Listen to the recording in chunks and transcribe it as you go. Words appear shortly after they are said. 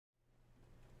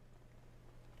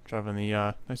Driving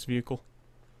the nice vehicle.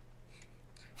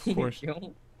 Of course.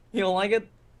 You don't like it?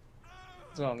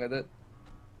 What's wrong with it?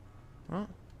 Well,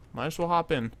 might as well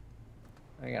hop in.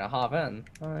 I'm gonna hop in.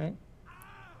 Alright.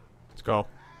 Let's go.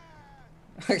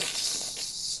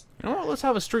 You know what? Let's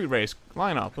have a street race.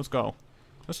 Line up. Let's go.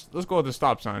 Let's go with the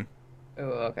stop sign. Oh,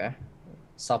 okay.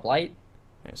 Stoplight?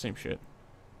 Yeah, same shit.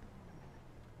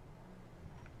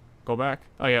 Go back.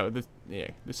 Oh yeah, this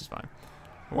is fine.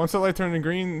 Once the light turns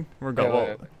green, we're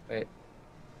going. Wait.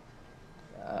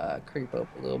 Creep up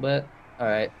a little bit.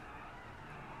 Alright.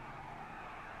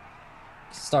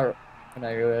 Start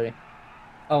whenever you're ready.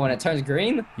 Oh, when it turns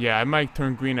green? Yeah, it might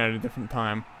turn green at a different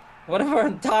time. What if our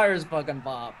tires fucking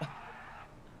pop?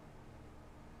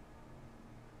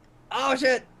 Oh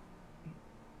shit!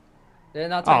 Did it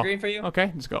not turn green for you?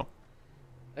 Okay, let's go.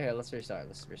 Okay, let's restart.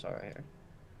 Let's restart right here.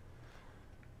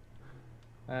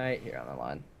 Alright, here on the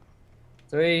line.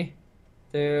 3,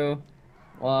 2,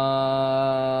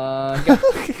 1, go!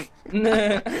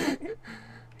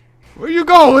 Where you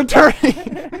going,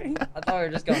 turning? I thought we were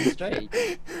just going straight.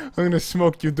 I'm gonna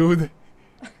smoke you, dude.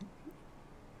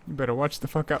 You better watch the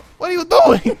fuck out. What are you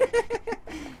doing?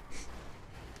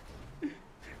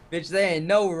 Bitch, there ain't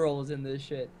no rules in this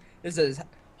shit. This is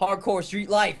hardcore street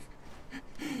life.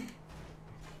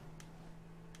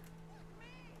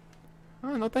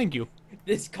 Oh, no, thank you.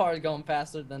 This car is going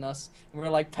faster than us. We're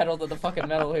like pedal to the fucking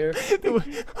metal here.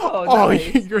 Oh,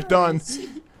 Nice. you're done.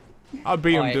 I'll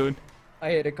beat him, Alright. dude. I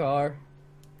hit a car.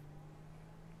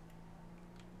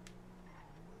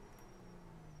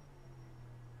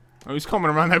 Oh, he's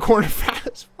coming around that corner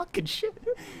fast. Fucking shit.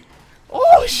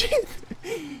 Oh, shit.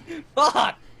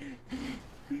 Fuck!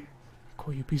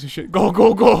 Go, you piece of shit. Go,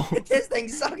 go, go. This thing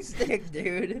sucks dick,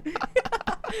 dude.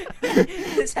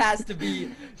 This has to be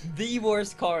the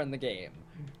worst car in the game.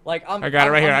 Like, I got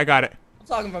it right here. I got it. I'm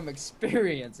talking from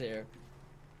experience here.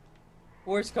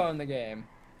 Worst car in the game.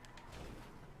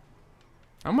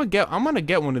 I'm gonna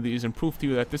get one of these and prove to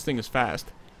you that this thing is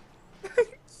fast.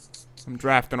 I'm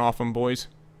drafting off them, boys.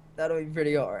 That'll be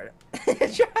pretty hard.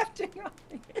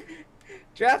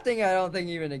 Drafting, I don't think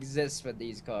even exists with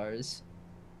these cars.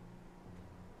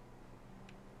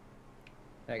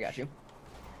 I got you.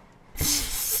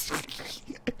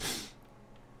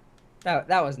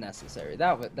 That was necessary.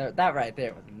 That right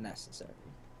there was necessary.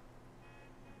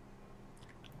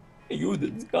 You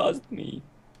disgust me.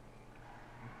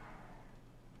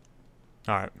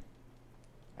 All right.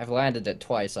 I've landed it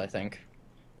twice, I think.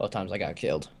 Both times I got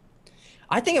killed.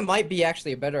 I think it might be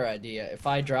actually a better idea if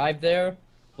I drive there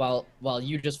while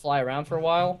you just fly around for a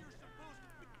while.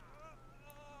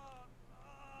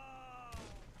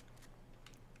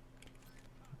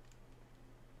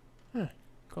 Huh.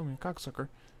 Call me a cocksucker.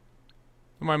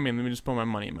 Don't mind me. Let me just put my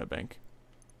money in my bank.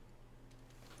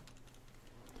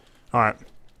 All right.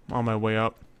 On my way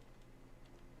up.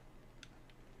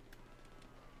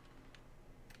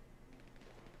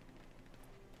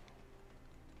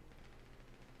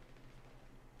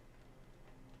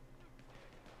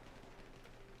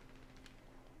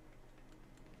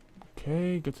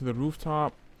 Okay, get to the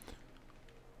rooftop.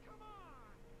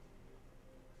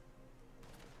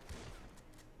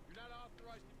 You're not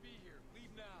authorized to be here.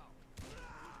 Leave now.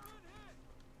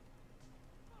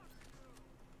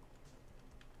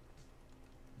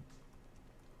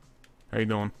 How you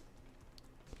doing?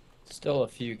 Still a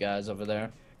few guys over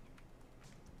there.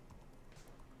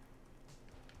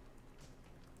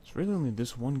 It's really only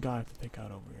this one guy to take out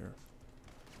over here.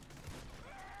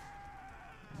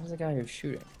 Where's the guy who's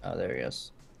shooting? Oh, there he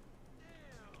is.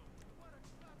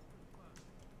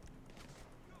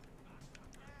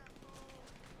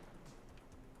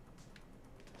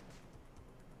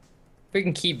 If we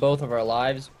can keep both of our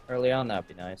lives early on, that'd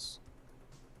be nice.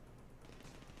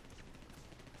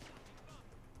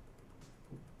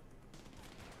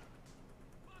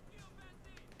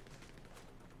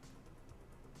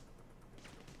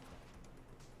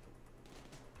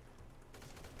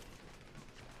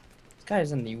 This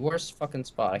guy's in the worst fucking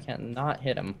spot. I can't not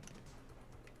hit him.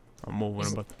 I'm moving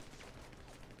him, but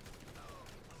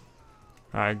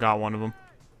I got one of them.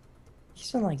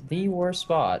 He's in like the worst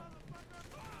spot.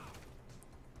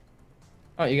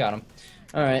 Oh, you got him.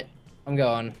 All right, I'm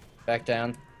going back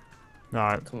down. All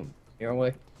right. Come on, your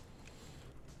way.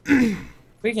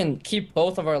 We can keep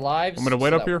both of our lives. I'm gonna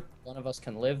wait up that here. One of us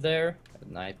can live there. That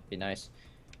might be nice.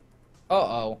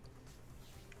 Uh-oh.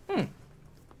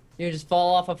 You just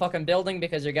fall off a fucking building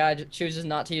because your guy chooses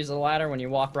not to use the ladder when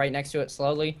you walk right next to it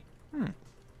slowly.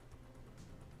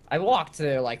 I walked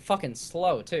there like fucking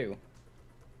slow too.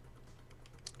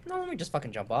 No, let me just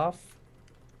fucking jump off.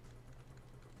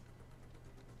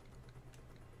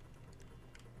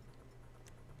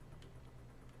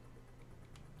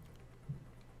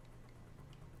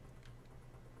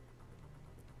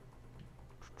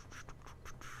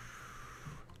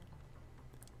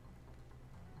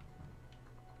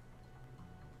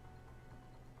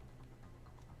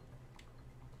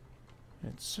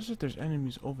 It says that there's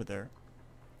enemies over there.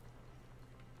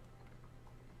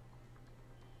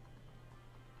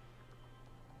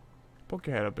 Poke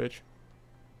your head up, bitch.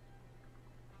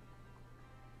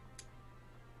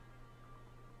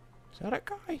 Is that a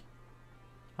guy?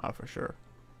 Ah, for sure.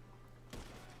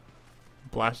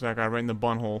 Blast that guy right in the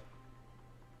bunhole.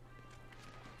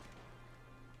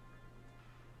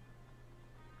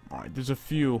 Alright, there's a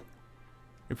few.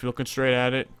 If you're looking straight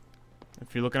at it.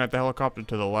 If you're looking at the helicopter,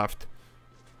 to the left.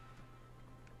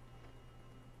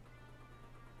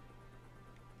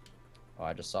 Oh,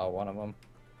 I just saw one of them.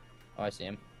 Oh, I see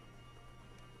him.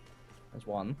 There's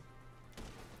one.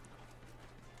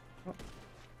 Oh. I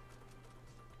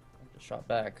just shot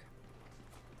back.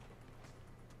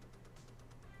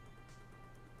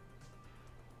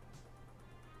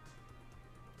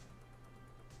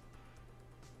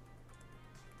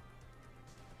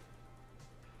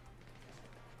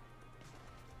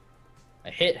 I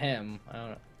hit him. I don't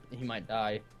know. He might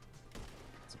die.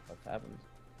 That's what happens.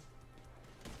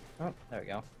 Oh, there we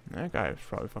go. That guy is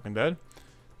probably fucking dead.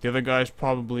 The other guy's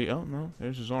probably... Oh, no.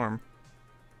 There's his arm.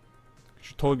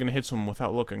 You're totally gonna hit someone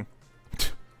without looking.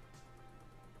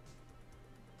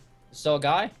 Still a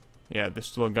guy? Yeah, there's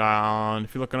still a guy on...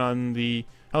 If you're looking on the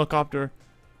helicopter,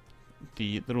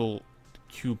 the little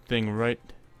cube thing right...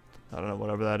 I don't know,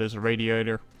 whatever that is. A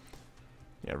radiator.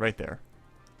 Yeah, right there.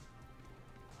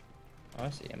 Oh, I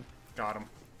see him. Got him.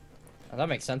 Oh, that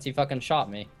makes sense. He fucking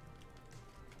shot me.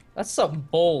 That's some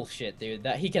bullshit, dude.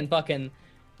 That he can fucking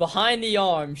behind the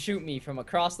arm shoot me from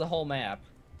across the whole map.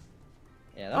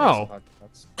 Yeah, that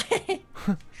makes fucking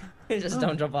sense. You just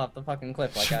don't jump off the fucking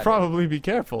cliff like Should I probably be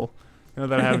careful. Now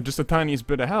that I have just the tiniest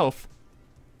bit of health.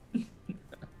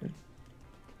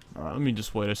 Alright, let me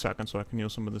just wait a second so I can heal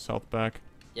some of this health back.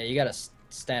 Yeah, you gotta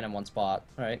stand in one spot,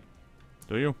 right?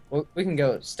 Do you? We can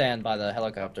go stand by the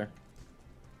helicopter.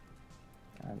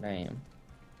 God damn.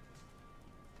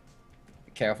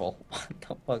 Be careful.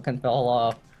 Don't fucking fall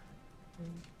off.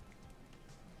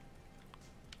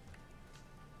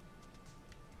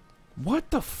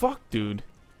 What the fuck, dude?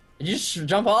 Did you just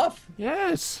jump off?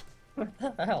 Yes! What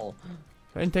the hell?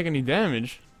 I didn't take any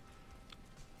damage.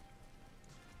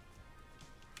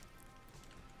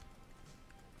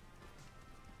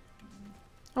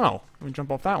 Oh, let me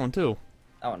jump off that one too.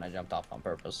 That one I jumped off on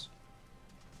purpose.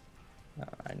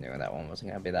 I knew that one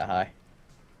wasn't gonna be that high.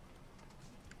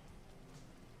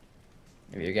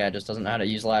 Maybe your guy just doesn't know how to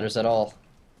use ladders at all.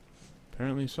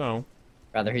 Apparently so.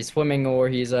 Rather he's swimming or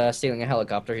he's stealing a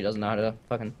helicopter. He doesn't know how to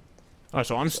fucking... Alright,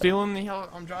 so I'm stealing the hell.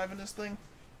 I'm driving this thing?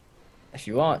 If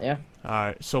you want, yeah.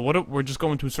 Alright, so what? We're just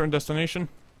going to a certain destination?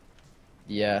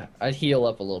 Yeah, I'd heal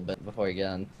up a little bit before you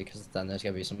get in, because then there's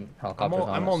gonna be some helicopters on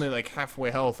I'm us. only like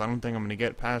halfway health. I don't think I'm gonna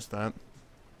get past that.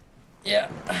 Yeah,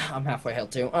 I'm halfway health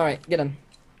too. Alright, get in.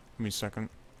 Give me a second.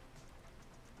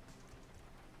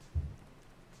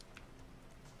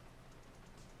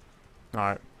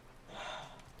 Alright.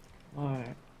 Alright.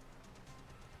 I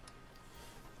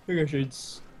think I should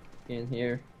be in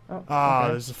here. Oh, Ah,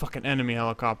 okay. there's a fucking enemy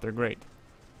helicopter. Great.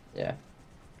 Yeah.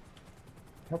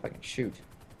 I hope I can shoot.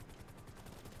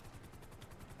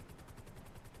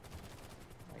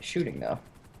 I'm shooting though.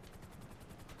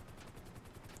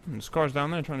 There's cars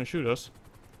down there trying to shoot us.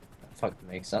 That fucking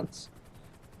makes sense.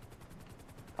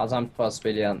 Cause I'm supposed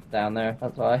to be down there,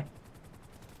 that's why.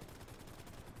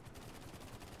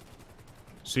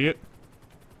 See it?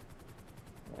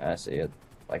 Yeah, I see it.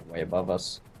 Like way above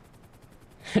us.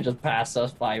 It just passed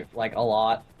us by like a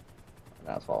lot.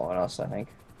 Now it's following us, I think.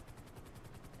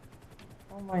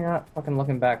 How am I not fucking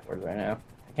looking backwards right now?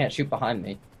 I can't shoot behind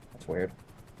me. That's weird.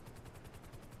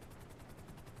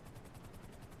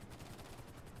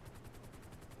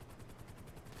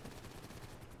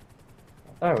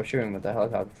 I thought I was shooting with the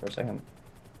helicopter for a second.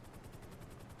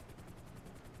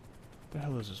 The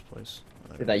hell is this place? Oh,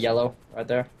 there See it that is. yellow right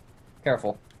there?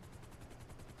 Careful.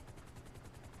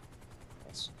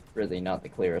 It's really not the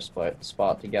clearest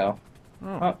spot to go. Oh.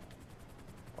 Oh.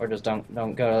 Or just don't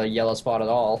go to the yellow spot at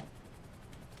all.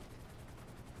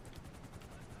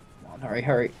 Come on, hurry,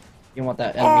 hurry. You want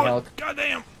that enemy Oh, helic?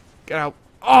 goddamn! Get out!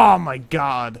 Oh my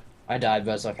god! I died,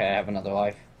 but it's okay. I have another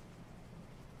life.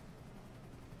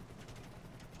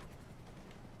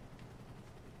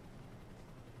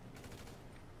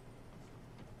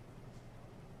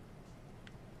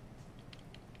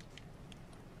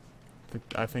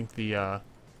 I think the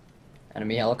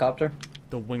Enemy helicopter?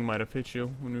 wing might have hit you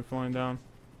when you were flying down.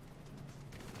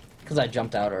 Because I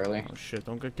jumped out early. Oh shit!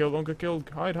 Don't get killed! Don't get killed!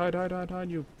 Hide! Hide! Hide! Hide! Hide!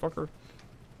 You fucker!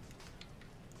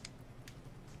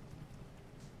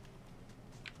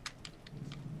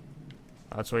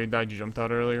 That's why you died. You jumped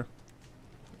out earlier.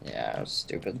 Yeah, I was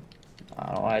stupid. I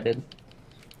don't know what I did.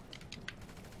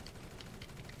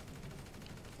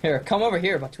 Here, come over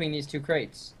here between these two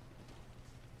crates.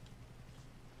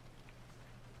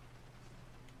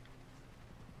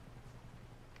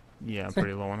 Yeah, I'm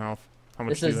pretty low on health. How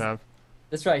much This do you is- have?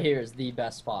 This right here is the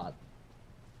best spot.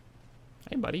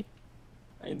 Hey, buddy.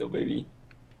 I know, baby.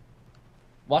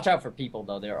 Watch out for people,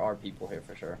 though. There are people here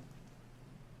for sure.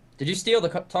 Did you steal the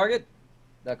target?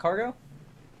 The cargo?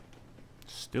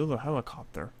 Steal the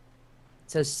helicopter.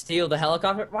 It says steal the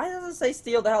helicopter. Why does it say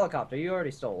steal the helicopter? You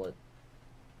already stole it.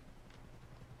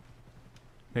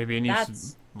 Maybe it needs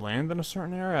That's- to land in a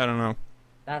certain area? I don't know.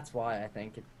 That's why I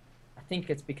think it. I think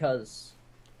it's because.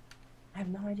 I have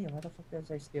no idea. Why the fuck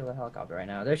does I steal the helicopter right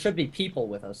now? There should be people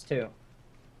with us too.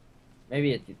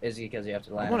 Maybe it is because you have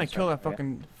to land. I want in to a kill that certain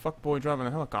area. fucking fuckboy driving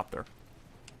the helicopter.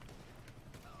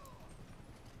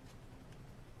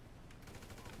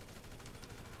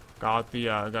 Got the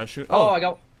guy shoot. Oh, I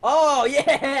go. Oh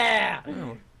yeah!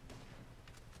 Oh.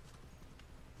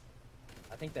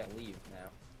 I think they leave now.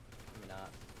 Maybe not.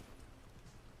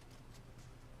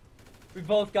 We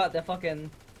both got the fucking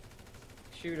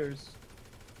shooters.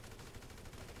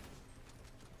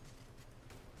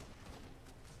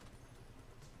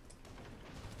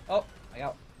 Oh, I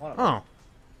got one of them. Oh.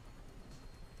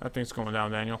 That thing's going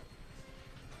down, Daniel.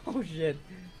 Oh shit.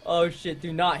 Oh shit,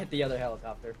 do not hit the other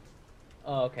helicopter.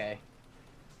 Oh, okay.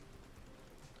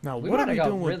 Now, We what might are have we got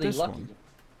doing with really this lucky. one?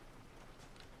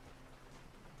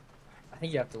 I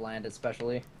think you have to land it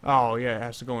specially. Oh, yeah, it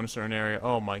has to go in a certain area.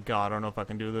 Oh my god, I don't know if I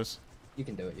can do this. You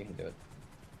can do it, you can do it.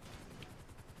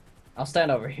 I'll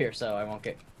stand over here so I won't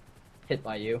get hit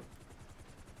by you.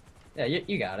 Yeah,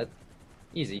 you got it.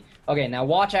 Easy. Okay, now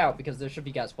watch out because there should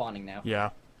be guys spawning now. Yeah.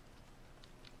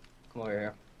 Come over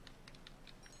here.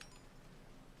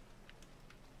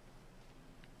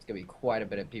 It's gonna be quite a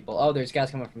bit of people. Oh, there's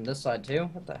guys coming from this side too?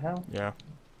 What the hell? Yeah.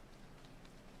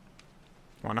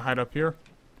 Want to hide up here?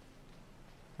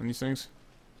 On these things?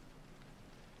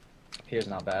 Up here's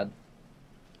not bad.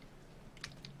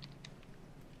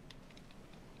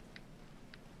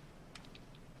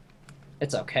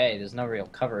 It's okay, there's no real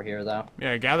cover here though.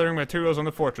 Yeah, gathering materials on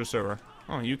the Fortress server.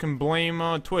 Oh, you can blame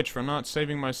Twitch for not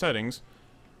saving my settings.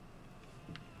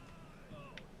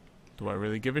 Do I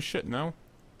really give a shit? No.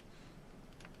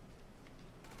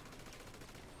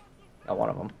 Got one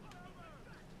of them.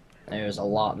 There's a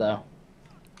lot though.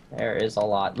 There is a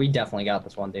lot. We definitely got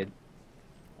this one, dude.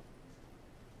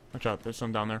 Watch out, there's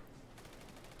some down there.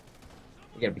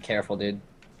 You gotta be careful, dude.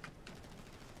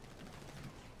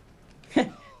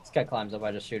 This guy climbs up,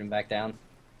 I just shoot him back down.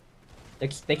 They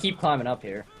keep climbing up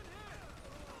here.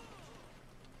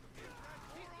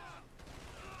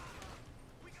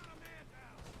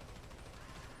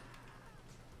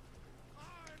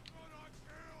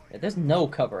 Yeah, there's no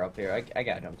cover up here. I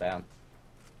gotta jump down.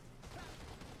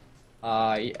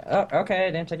 Yeah. Oh, okay,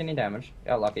 I didn't take any damage.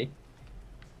 Got lucky.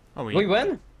 Oh, We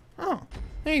win? Oh,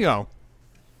 there you go.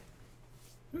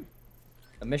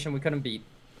 A mission we couldn't beat.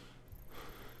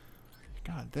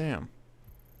 God damn.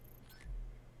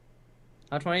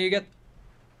 How much money you get?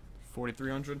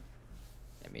 4,300.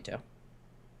 Yeah, me too.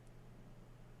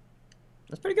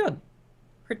 That's pretty good.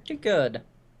 Pretty good.